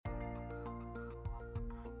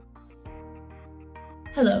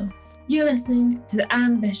Hello, you're listening to the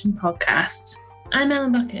Ambition podcast. I'm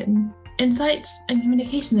Ellen Buchan, Insights and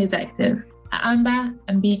Communication Executive at AMBA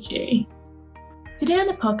and BG. Today on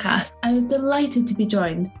the podcast, I was delighted to be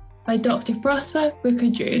joined by Dr. Froswa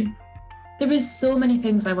Booker-Drew. There were so many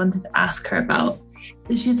things I wanted to ask her about.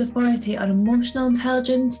 She's authority on emotional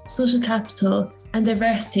intelligence, social capital, and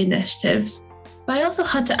diversity initiatives. But I also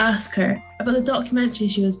had to ask her about the documentary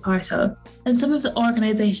she was part of and some of the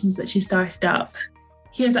organisations that she started up.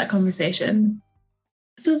 Here's that conversation.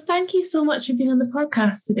 So thank you so much for being on the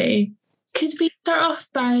podcast today. Could we start off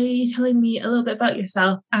by telling me a little bit about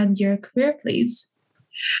yourself and your career, please?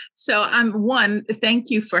 So thank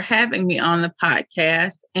you for having me on the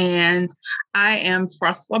podcast. And I am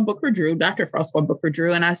Froswa Booker-Drew, Dr. Froswa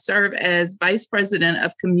Booker-Drew, and I serve as Vice President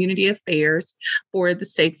of Community Affairs for the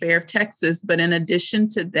State Fair of Texas. But in addition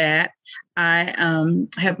to that, I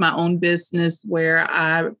have my own business where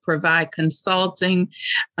I provide consulting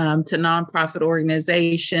to nonprofit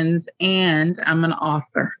organizations, and I'm an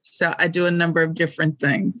author. So I do a number of different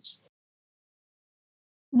things.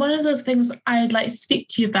 One of those things I'd like to speak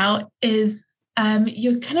to you about is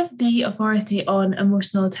you're kind of the authority on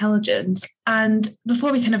emotional intelligence. And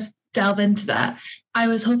before we kind of delve into that, I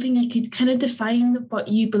was hoping you could kind of define what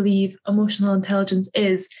you believe emotional intelligence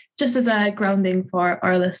is, just as a grounding for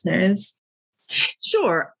our listeners.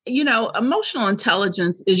 Sure. Emotional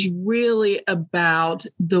intelligence is really about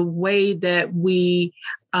the way that we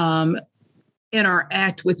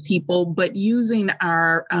interact with people, but using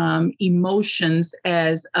our emotions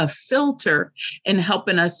as a filter and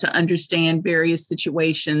helping us to understand various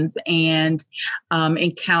situations and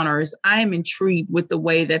encounters. I am intrigued with the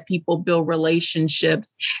way that people build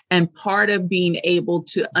relationships, and part of being able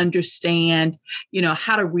to understand,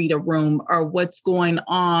 how to read a room or what's going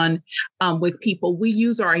on with people. We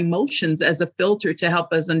use our emotions as a filter to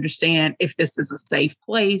help us understand if this is a safe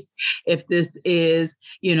place, if this is,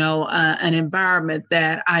 an environment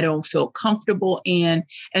that I don't feel comfortable in.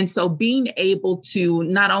 And so being able to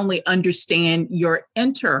not only understand your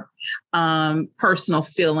personal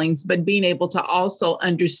feelings, but being able to also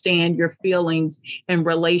understand your feelings in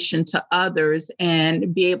relation to others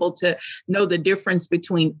and be able to know the difference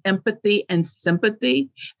between empathy and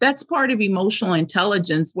sympathy. That's part of emotional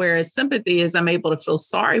intelligence, whereas sympathy is I'm able to feel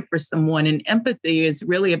sorry for someone, and empathy is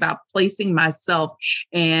really about placing myself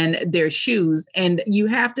in their shoes. And you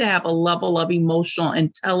have to have a level of emotional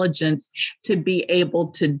intelligence to be able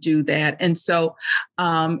to do that. And so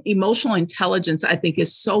emotional intelligence, I think,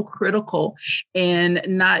 is so critical in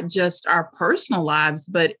not just our personal lives,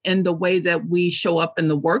 but in the way that we show up in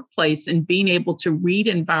the workplace, and being able to read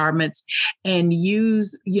environments and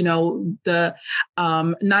use, the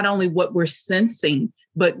not only what we're sensing,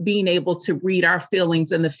 but being able to read our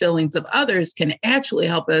feelings and the feelings of others can actually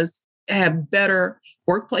help us have better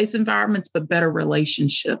workplace environments, but better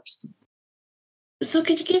relationships. So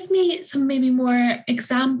could you give me some maybe more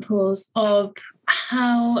examples of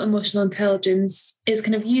how emotional intelligence is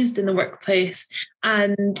kind of used in the workplace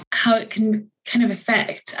and how it can kind of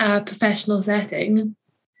affect a professional setting?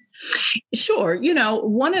 Sure.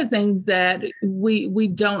 One of the things that we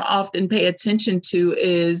don't often pay attention to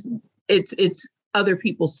is it's other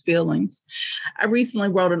people's feelings. I recently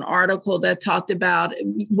wrote an article that talked about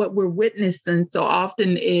what we're witnessing so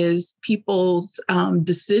often is people's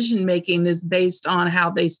decision-making is based on how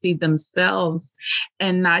they see themselves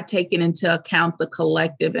and not taking into account the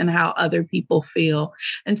collective and how other people feel.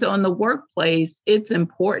 And so in the workplace, it's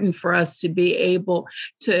important for us to be able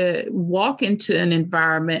to walk into an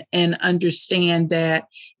environment and understand that,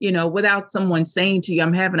 without someone saying to you,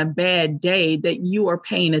 I'm having a bad day, that you are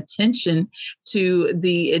paying attention to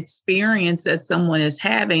the experience that someone is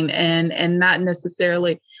having and not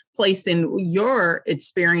necessarily placing your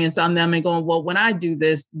experience on them and going, well, when I do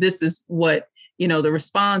this, this is what the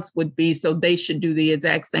response would be. So they should do the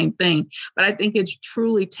exact same thing. But I think it's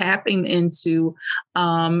truly tapping into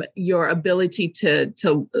your ability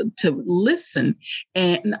to listen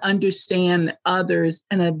and understand others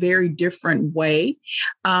in a very different way.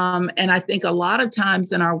 And I think a lot of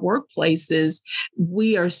times in our workplaces,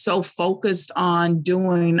 we are so focused on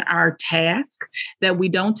doing our task that we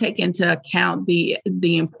don't take into account the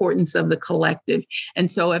importance of the collective. And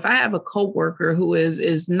so if I have a coworker who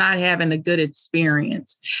is not having a good experience,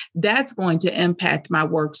 that's going to impact my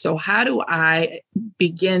work. So how do I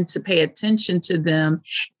begin to pay attention to them?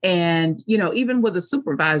 And, even with a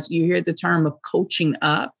supervisor, you hear the term of coaching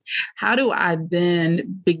up. How do I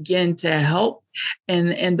then begin to help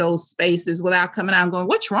in those spaces without coming out and going,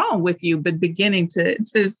 what's wrong with you? But beginning to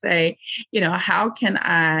say, how can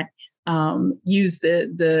I use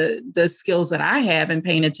the skills that I have in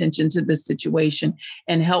paying attention to this situation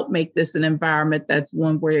and help make this an environment that's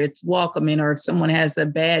one where it's welcoming. Or if someone has a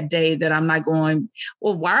bad day, that I'm not going,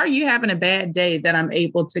 well, why are you having a bad day? That I'm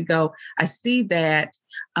able to go, I see that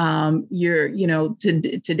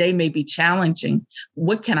today may be challenging.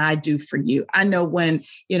 What can I do for you? I know when,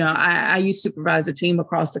 I used to supervise a team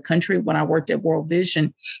across the country when I worked at World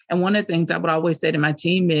Vision. And one of the things I would always say to my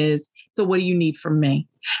team is, so what do you need from me?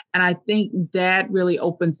 And I think that really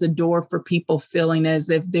opens the door for people feeling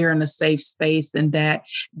as if they're in a safe space and that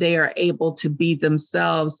they are able to be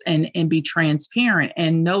themselves and be transparent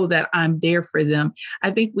and know that I'm there for them.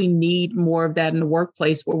 I think we need more of that in the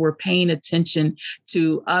workplace where we're paying attention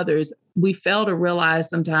to others. We fail to realize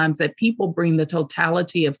sometimes that people bring the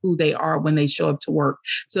totality of who they are when they show up to work.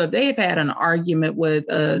 So if they've had an argument with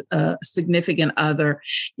a significant other,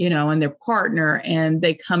 and their partner, and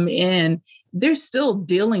they come in, they're still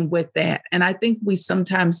dealing with that. And I think we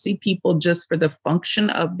sometimes see people just for the function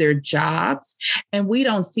of their jobs, and we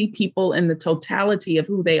don't see people in the totality of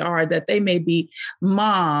who they are, that they may be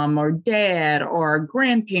mom or dad or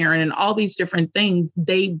grandparent and all these different things.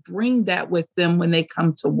 They bring that with them when they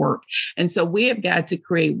come to work. And so we have got to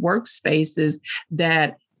create workspaces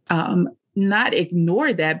that not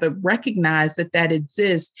ignore that, but recognize that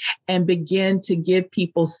exists and begin to give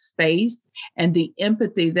people space and the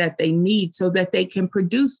empathy that they need so that they can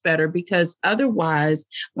produce better. Because otherwise,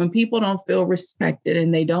 when people don't feel respected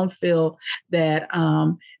and they don't feel that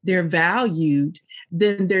they're valued,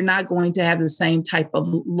 then they're not going to have the same type of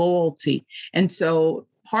loyalty. And so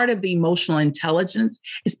part of the emotional intelligence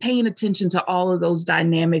is paying attention to all of those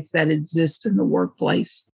dynamics that exist in the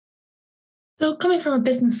workplace. So coming from a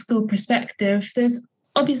business school perspective, there's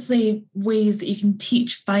obviously ways that you can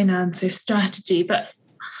teach finance or strategy, but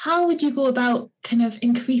how would you go about kind of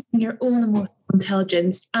increasing your own emotional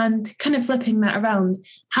intelligence and kind of flipping that around?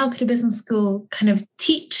 How could a business school kind of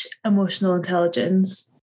teach emotional intelligence?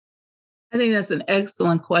 I think that's an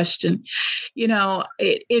excellent question.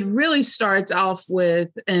 It really starts off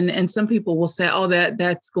with, and some people will say, oh,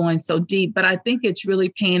 that's going so deep, but I think it's really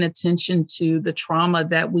paying attention to the trauma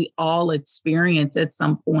that we all experience at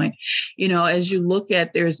some point. As you look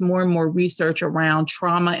at, there's more and more research around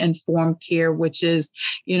trauma-informed care, which is,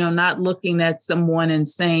 not looking at someone and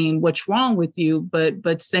saying what's wrong with you,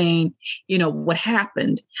 but saying, what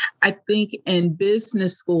happened. I think in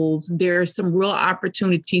business schools, there are some real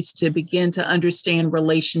opportunities to begin to understand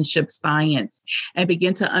relationship science and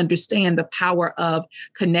begin to understand the power of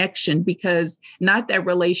connection, because not that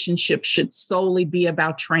relationships should solely be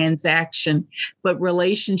about transaction, but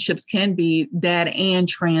relationships can be that and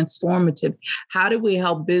transformative. How do we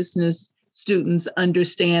help business students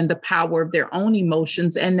understand the power of their own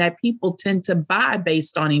emotions, and that people tend to buy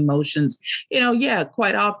based on emotions?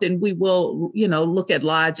 Quite often we will, look at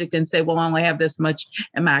logic and say, well, I only have this much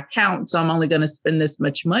in my account, so I'm only going to spend this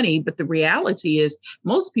much money. But the reality is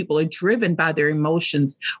most people are driven by their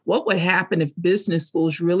emotions. What would happen if business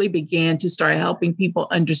schools really began to start helping people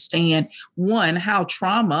understand, one, how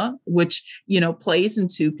trauma, which, plays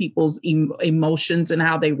into people's emotions and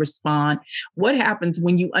how they respond. What happens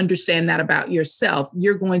when you understand that about yourself?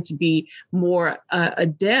 You're going to be more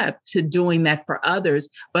adept to doing that for others,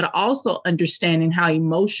 but also understanding how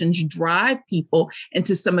emotions drive people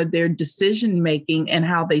into some of their decision making and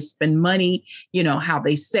how they spend money, how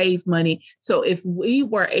they save money. So if we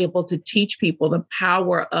were able to teach people the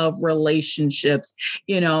power of relationships,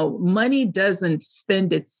 money doesn't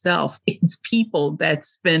spend itself. It's people that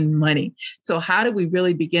spend money. So how do we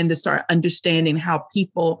really begin to start understanding how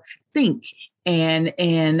people think? And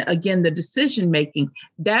again, the decision making,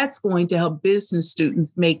 that's going to help business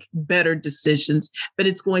students make better decisions, but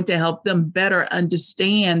it's going to help them better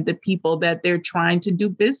understand the people that they're trying to do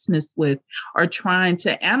business with or trying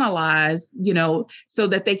to analyze, so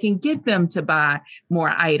that they can get them to buy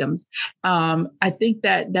more items. I think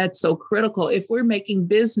that that's so critical. If we're making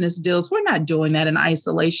business deals, we're not doing that in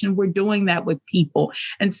isolation. We're doing that with people.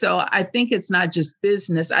 And so I think it's not just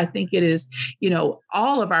business. I think it is,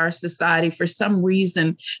 all of our society, for some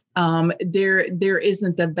reason, there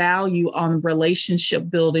isn't the value on relationship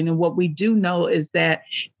building. And what we do know is that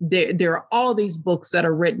there are all these books that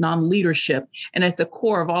are written on leadership. And at the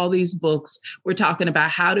core of all these books, we're talking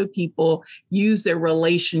about how do people use their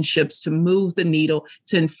relationships to move the needle,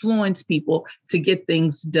 to influence people, to get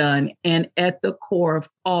things done. And at the core of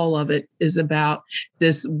all of it is about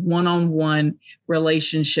this one-on-one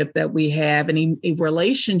relationship that we have. And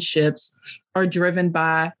relationships are driven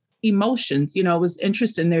by emotions. It was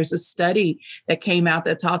interesting. There's a study that came out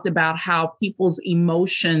that talked about how people's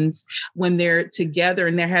emotions, when they're together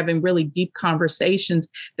and they're having really deep conversations,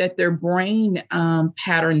 that their brain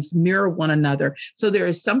patterns mirror one another. So there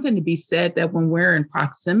is something to be said that when we're in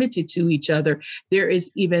proximity to each other, there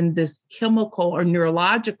is even this chemical or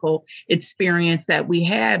neurological experience that we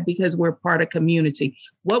have because we're part of community.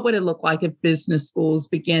 What would it look like if business schools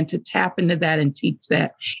began to tap into that and teach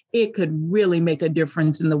that? It could really make a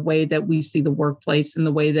difference in the way that we see the workplace and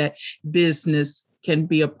the way that business can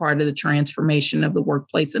be a part of the transformation of the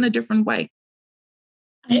workplace in a different way.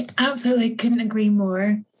 I absolutely couldn't agree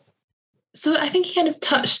more. So I think you kind of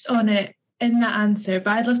touched on it in that answer,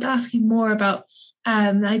 but I'd love to ask you more about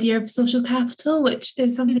the idea of social capital, which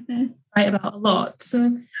is something I write about a lot.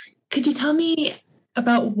 So could you tell me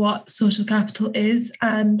about what social capital is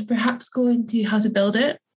and perhaps go into how to build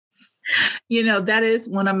it? That is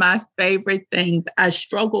one of my favorite things. I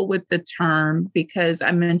struggle with the term because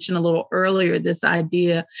I mentioned a little earlier this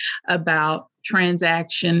idea about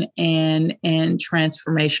transaction and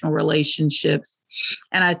transformational relationships.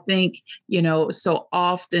 And I think, so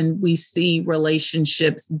often we see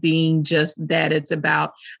relationships being just that. It's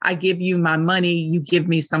about, I give you my money, you give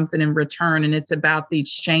me something in return, and it's about the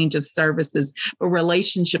exchange of services. But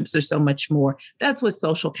relationships are so much more. That's what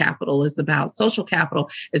social capital is about. Social capital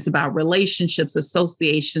is about relationships,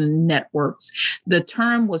 association, networks. The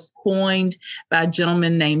term was coined by a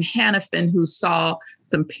gentleman named Hannafin, who saw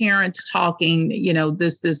some parents talking,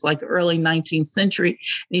 this is like early 19th century,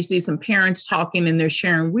 and you see some parents talking and they're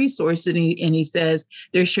sharing resources, and he says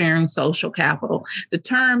they're sharing social capital. The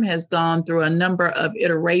term has gone through a number of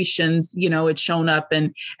iterations. It's shown up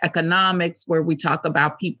in economics where we talk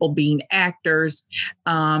about people being actors,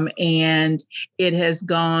 and it has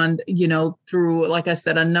gone, through, like I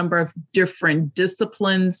said, a number of different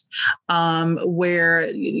disciplines, where,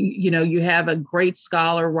 you have a great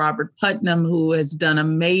scholar, Robert Putnam, who has done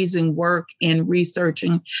amazing work in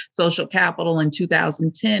researching social capital. In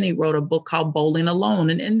 2010, he wrote a book called Bowling Alone.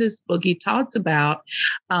 And in this book, he talks about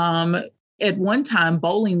at one time,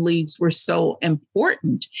 bowling leagues were so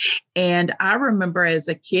important. And I remember as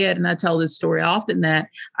a kid, and I tell this story often, that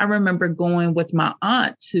I remember going with my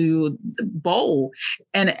aunt to bowl.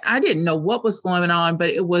 And I didn't know what was going on, but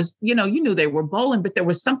it was, you knew they were bowling, but there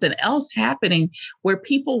was something else happening where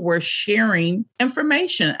people were sharing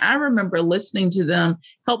information. I remember listening to them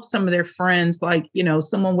help some of their friends, like,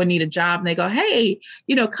 someone would need a job and they go, hey,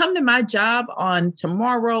 come to my job on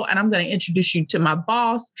tomorrow and I'm going to introduce you to my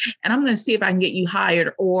boss and I'm going to see if I can get you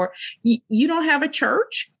hired. Or you don't have a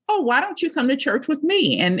church? Oh, why don't you come to church with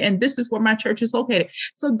me? And this is where my church is located.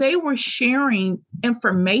 So they were sharing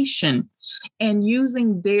information and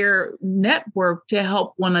using their network to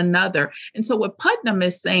help one another. And so what Putnam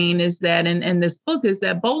is saying is that, in this book, is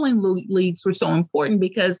that bowling leagues were so important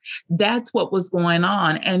because that's what was going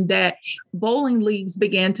on. And that bowling leagues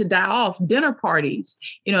began to die off. Dinner parties,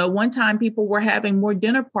 at one time people were having more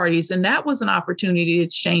dinner parties, and that was an opportunity to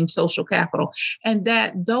exchange social capital. And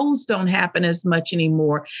that those don't happen as much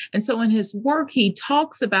anymore. And so in his work, he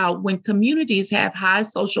talks about when communities have high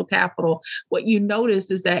social capital, what you notice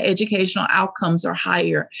is that educational outcomes are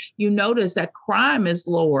higher. You notice that crime is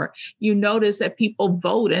lower. You notice that people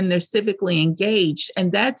vote and they're civically engaged.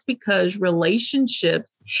 And that's because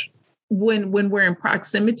relationships, when we're in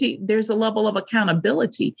proximity, there's a level of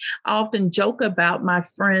accountability. I often joke about my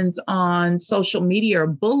friends on social media are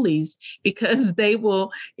bullies because they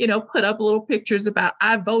will, put up little pictures about,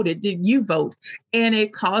 I voted, did you vote? And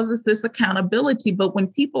it causes this accountability. But when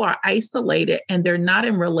people are isolated and they're not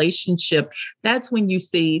in relationship, that's when you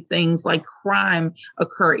see things like crime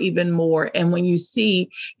occur even more. And when you see,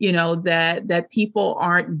 that people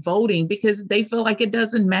aren't voting because they feel like it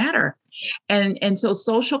doesn't matter. And so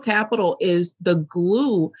social capital is the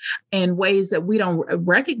glue in ways that we don't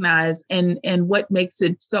recognize. And what makes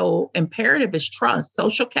it so imperative is trust.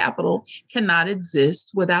 Social capital cannot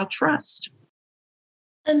exist without trust.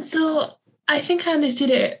 And so I think I understood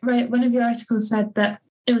it right. One of your articles said that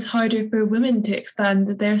it was harder for women to expand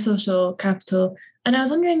their social capital. And I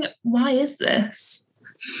was wondering, why is this?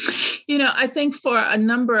 I think for a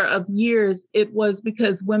number of years, it was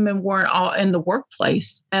because women weren't all in the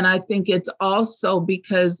workplace. And I think it's also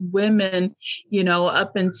because women,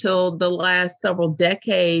 up until the last several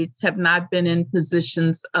decades have not been in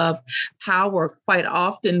positions of power. Quite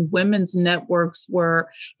often, women's networks were,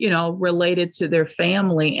 related to their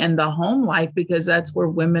family and the home life, because that's where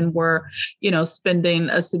women were, spending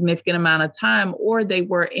a significant amount of time, or they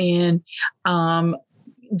were in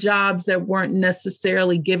jobs that weren't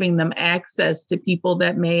necessarily giving them access to people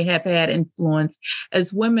that may have had influence.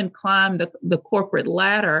 As women climb the corporate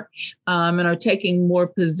ladder and are taking more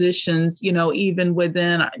positions, even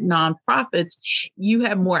within nonprofits, you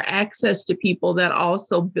have more access to people that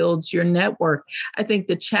also builds your network. I think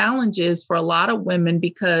the challenge is for a lot of women,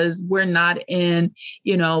 because we're not in,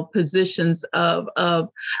 positions of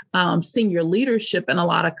senior leadership in a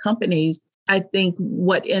lot of companies. I think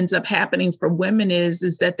what ends up happening for women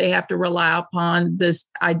is that they have to rely upon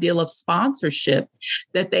this ideal of sponsorship,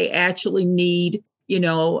 that they actually need,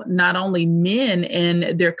 not only men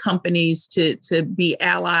in their companies to be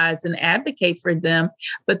allies and advocate for them,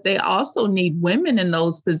 but they also need women in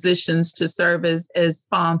those positions to serve as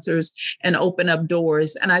sponsors and open up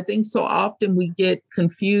doors. And I think so often we get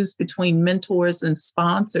confused between mentors and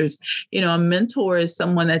sponsors. A mentor is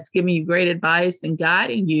someone that's giving you great advice and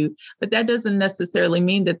guiding you, but that doesn't necessarily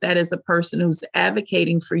mean that that is a person who's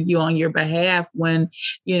advocating for you on your behalf when,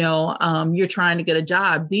 you're trying to get a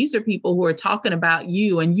job. These are people who are talking about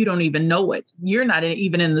you and you don't even know it. You're not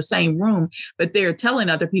even in the same room, but they're telling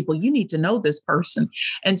other people, you need to know this person.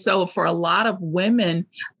 And so for a lot of women,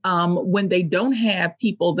 when they don't have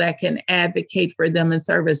people that can advocate for them and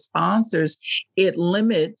serve as sponsors, it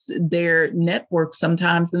limits their network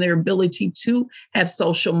sometimes and their ability to have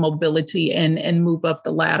social mobility and move up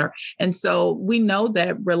the ladder. And so we know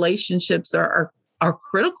that relationships are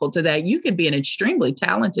critical to that. You can be an extremely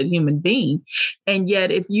talented human being. And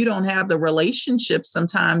yet, if you don't have the relationships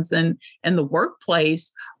sometimes in the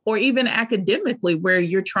workplace or even academically, where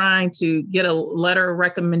you're trying to get a letter of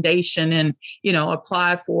recommendation and,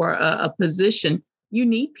 apply for a position, you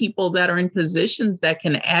need people that are in positions that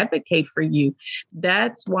can advocate for you.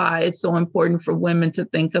 That's why it's so important for women to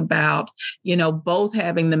think about, both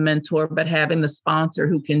having the mentor, but having the sponsor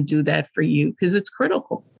who can do that for you, because it's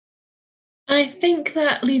critical. I think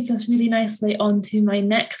that leads us really nicely on to my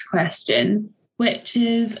next question, which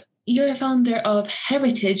is, you're a founder of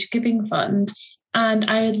Heritage Giving Fund, and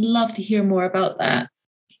I would love to hear more about that.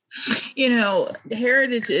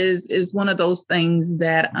 Heritage is one of those things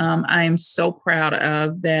that I am so proud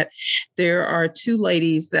of, that there are two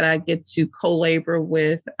ladies that I get to co-labor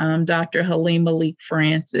with, Dr. Halim Malik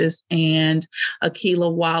Francis and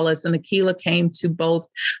Akila Wallace. And Akila came to both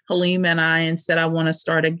Halim and I and said, I want to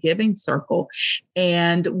start a giving circle.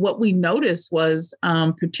 And what we noticed was,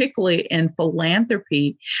 particularly in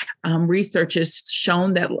philanthropy, research has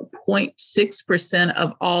shown that 0.6%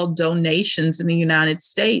 of all donations in the United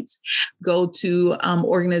States go to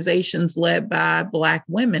organizations led by Black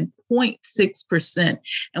women, 0.6%.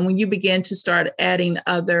 And when you begin to start adding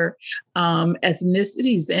other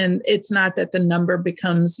ethnicities, and it's not that the number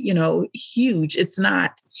becomes, huge, it's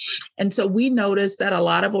not. And so we noticed that a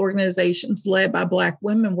lot of organizations led by Black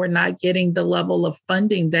women were not getting the level of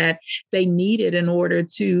funding that they needed in order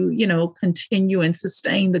to, continue and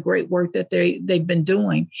sustain the great work that they've been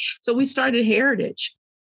doing. So we started Heritage.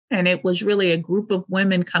 And it was really a group of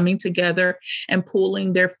women coming together and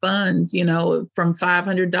pooling their funds, from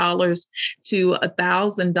 $500 to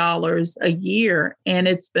 $1,000 a year. And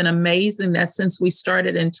it's been amazing that since we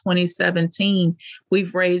started in 2017,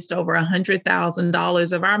 we've raised over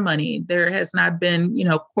 $100,000 of our money. There has not been,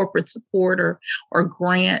 corporate support or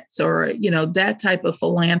grants or, that type of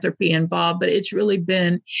philanthropy involved, but it's really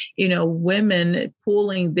been, women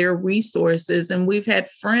pooling their resources. And we've had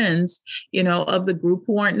friends, of the group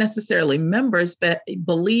who aren't necessarily members, but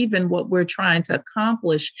believe in what we're trying to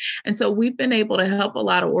accomplish. And so we've been able to help a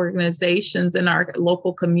lot of organizations in our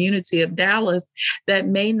local community of Dallas that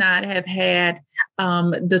may not have had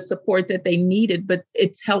the support that they needed, but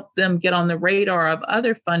it's helped them get on the radar of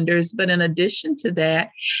other funders. But in addition to that,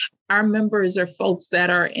 our members are folks that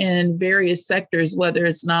are in various sectors, whether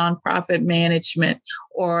it's nonprofit management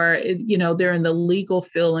or, they're in the legal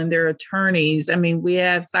field and they're attorneys. I mean, we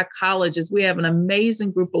have psychologists. We have an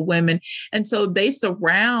amazing group of women. And so they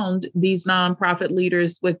surround these nonprofit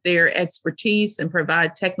leaders with their expertise and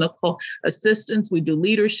provide technical assistance. We do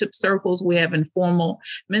leadership circles. We have informal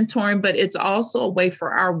mentoring, but it's also a way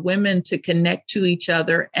for our women to connect to each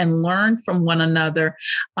other and learn from one another.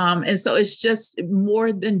 And so it's just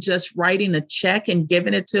more than just writing a check and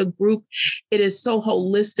giving it to a group. It is so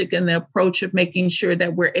holistic in the approach of making sure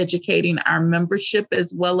that we're educating our membership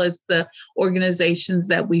as well as the organizations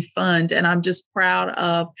that we fund. And I'm just proud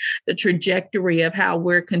of the trajectory of how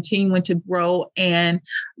we're continuing to grow and,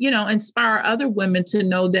 inspire other women to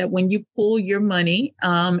know that when you pool your money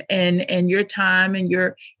and your time and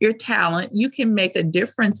your talent, you can make a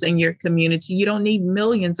difference in your community. You don't need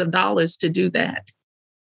millions of dollars to do that.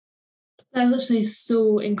 That's literally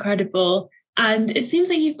so incredible. And it seems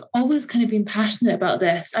like you've always kind of been passionate about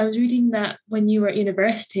this. I was reading that when you were at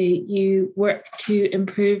university, you worked to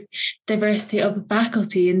improve diversity of the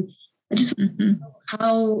faculty. And I just want to know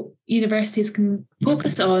how universities can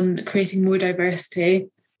focus on creating more diversity.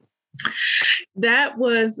 That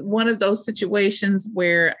was one of those situations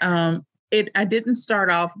where I didn't start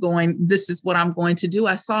off going, this is what I'm going to do.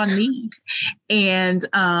 I saw a need. And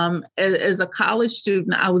as a college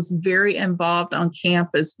student, I was very involved on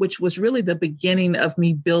campus, which was really the beginning of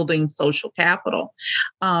me building social capital,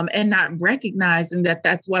 and not recognizing that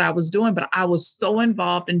that's what I was doing. But I was so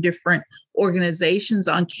involved in different organizations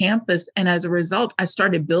on campus. And as a result, I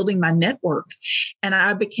started building my network. And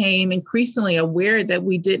I became increasingly aware that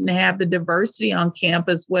we didn't have the diversity on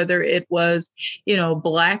campus, whether it was,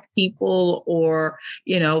 Black people or,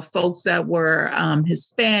 folks that were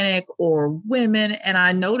Hispanic or women. And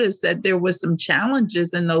I noticed that there was some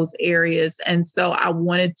challenges in those areas. And so I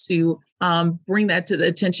wanted to bring that to the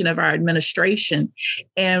attention of our administration.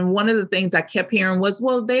 And one of the things I kept hearing was,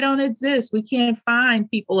 well, they don't exist. We can't find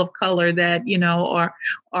people of color that,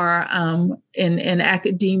 are in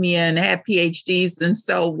academia and have PhDs. And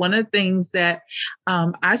so one of the things that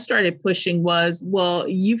I started pushing was, well,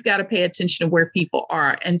 you've got to pay attention to where people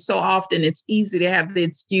are. And so often it's easy to have the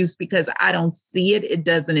excuse because I don't see it. It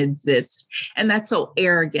doesn't exist. And that's so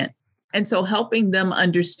arrogant. And so helping them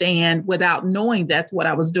understand without knowing that's what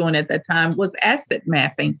I was doing at that time was asset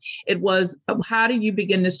mapping. It was, how do you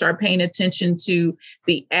begin to start paying attention to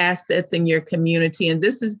the assets in your community? And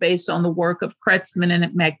this is based on the work of Kretzmann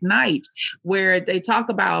and McKnight, where they talk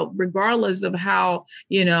about, regardless of how,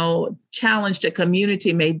 challenged a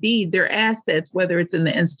community may be, their assets, whether it's in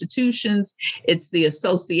the institutions, it's the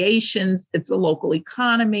associations, it's the local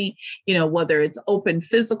economy, whether it's open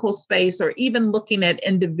physical space or even looking at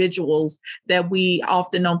individuals that we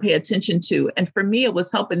often don't pay attention to. And for me, it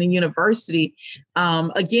was helping the university,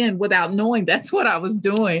 again, without knowing that's what I was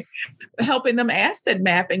doing, helping them asset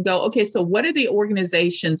map and go, okay, so what are the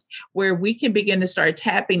organizations where we can begin to start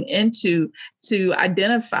tapping into to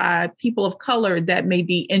identify people of color that may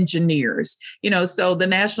be engineers, so the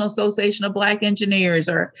National Association of Black Engineers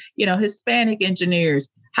or, Hispanic engineers.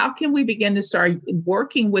 How can we begin to start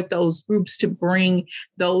working with those groups to bring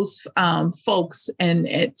those folks and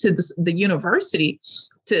to the university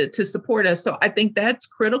to support us? So I think that's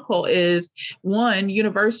critical is, one,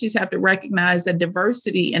 universities have to recognize that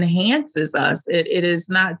diversity enhances us. It is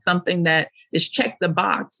not something that is check the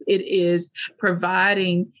box. It is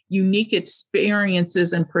providing unique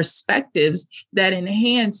experiences and perspectives that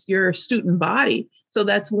enhance your student body. So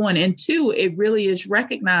that's one. And two, it really is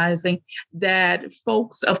recognizing that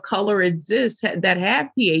folks of color exist that have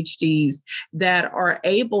PhDs that are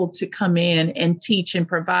able to come in and teach and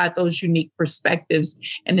provide those unique perspectives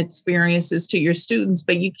and experiences to your students.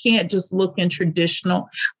 But you can't just look in traditional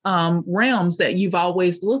realms that you've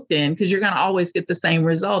always looked in, because you're going to always get the same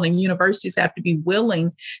result. And universities have to be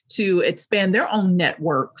willing to expand their own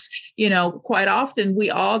networks. Quite often we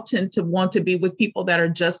all tend to want to be with people that are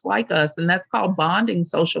just like us, and that's called bonding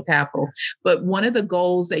social capital. But one of the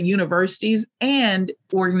goals that universities and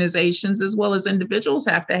organizations, as well as individuals,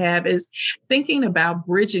 have to have is thinking about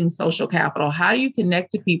bridging social capital. How do you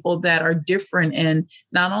connect to people that are different in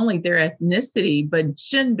not only their ethnicity, but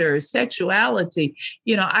gender, sexuality,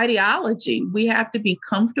 ideology? We have to be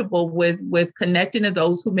comfortable with connecting to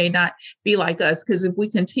those who may not be like us, because if we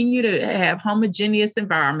continue to have homogeneous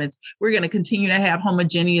environments, we're going to continue to have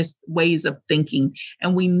homogeneous ways of thinking.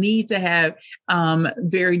 And we need to have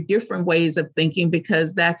very different ways of thinking,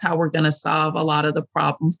 because that's how we're going to solve a lot of the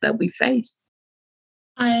problems that we face.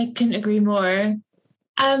 I couldn't agree more.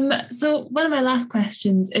 So one of my last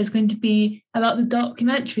questions is going to be about the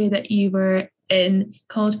documentary that you were in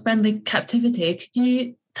called Friendly Captivity. Could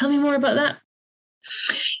you tell me more about that?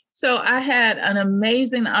 So I had an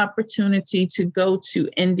amazing opportunity to go to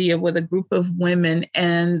India with a group of women.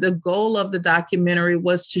 And the goal of the documentary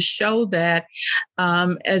was to show that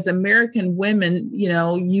as American women,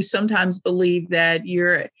 you sometimes believe that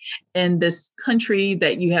you're in this country,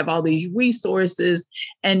 that you have all these resources,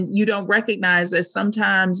 and you don't recognize that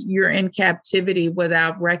sometimes you're in captivity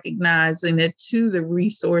without recognizing it, to the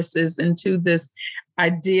resources and to this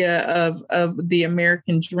idea of the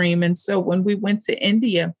American dream. And so when we went to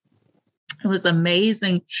India, it was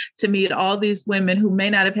amazing to meet all these women who may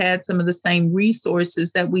not have had some of the same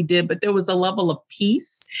resources that we did, but there was a level of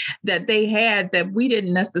peace that they had that we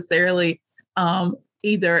didn't necessarily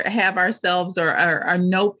either have ourselves or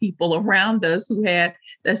know people around us who had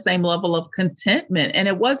the same level of contentment. And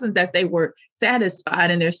it wasn't that they were satisfied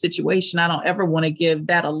in their situation. I don't ever want to give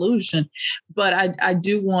that illusion, but I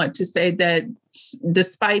do want to say that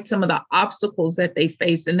despite some of the obstacles that they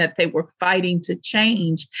faced and that they were fighting to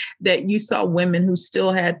change, that you saw women who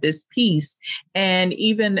still had this peace. And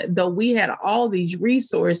even though we had all these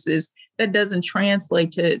resources, that doesn't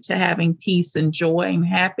translate to having peace and joy and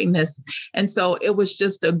happiness. And so it was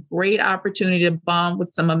just a great opportunity to bond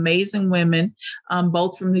with some amazing women,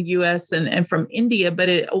 both from the US and from India, but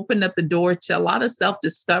it opened up the door to a lot of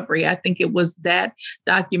self-discovery. I think it was that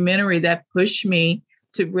documentary that pushed me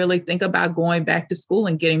to really think about going back to school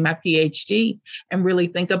and getting my PhD and really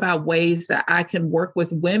think about ways that I can work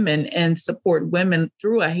with women and support women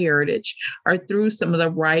through a heritage or through some of the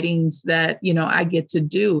writings that, I get to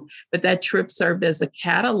do. But that trip served as a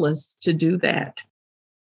catalyst to do that.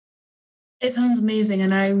 It sounds amazing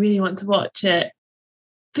and I really want to watch it.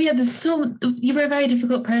 But yeah, you were a very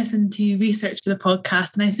difficult person to research for the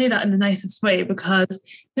podcast. And I say that in the nicest way because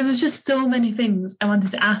there was just so many things I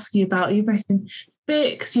wanted to ask you about. You've written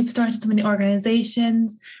books, you've started so many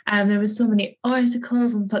organizations, and there was so many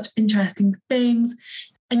articles on such interesting things.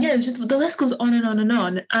 And yeah, it was just, the list goes on and on and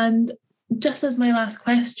on. And just as my last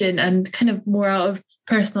question, and kind of more out of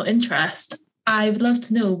personal interest, I would love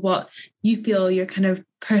to know what you feel your kind of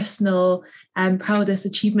personal and proudest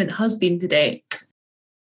achievement has been to date.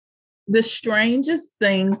 The strangest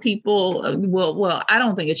thing people, I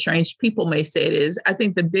don't think it's strange. People may say it is. I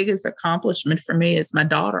think the biggest accomplishment for me is my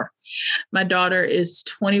daughter. My daughter is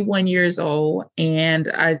 21 years old, and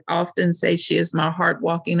I often say she is my heart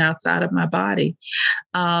walking outside of my body.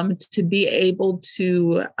 To be able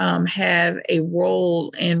to have a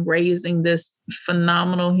role in raising this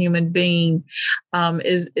phenomenal human being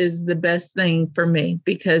is the best thing for me,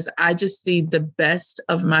 because I just see the best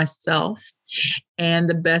of myself and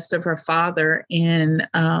the best of her father in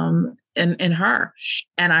her.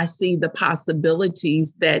 And I see the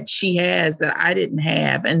possibilities that she has that I didn't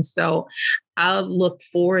have. And so I look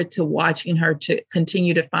forward to watching her to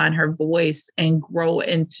continue to find her voice and grow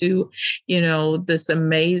into, this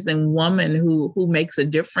amazing woman who makes a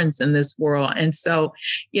difference in this world. And so,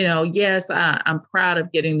 yes, I'm proud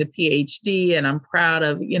of getting the PhD, and I'm proud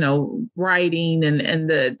of, writing and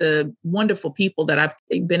the wonderful people that I've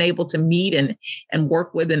been able to meet and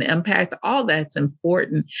work with and impact. All that's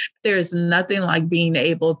important. There's nothing like being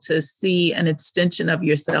able to see an extension of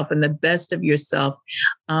yourself and the best of yourself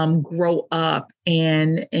grow up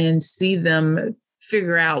and see them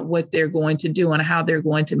figure out what they're going to do and how they're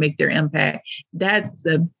going to make their impact. That's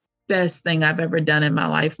the best thing I've ever done in my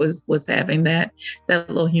life was having that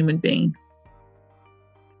little human being.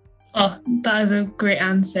 Oh, that is a great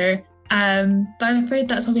answer. But I'm afraid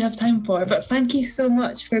that's all we have time for. But thank you so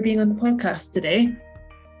much for being on the podcast today.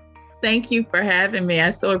 Thank you for having me. I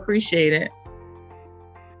so appreciate it.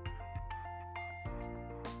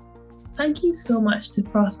 Thank you so much to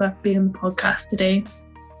Froswa for being on the podcast today.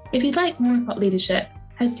 If you'd like more thought leadership,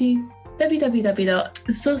 head to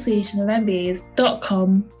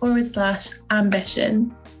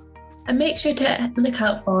www.associationofmbas.com/ambition and make sure to look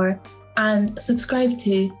out for and subscribe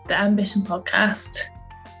to the Ambition podcast.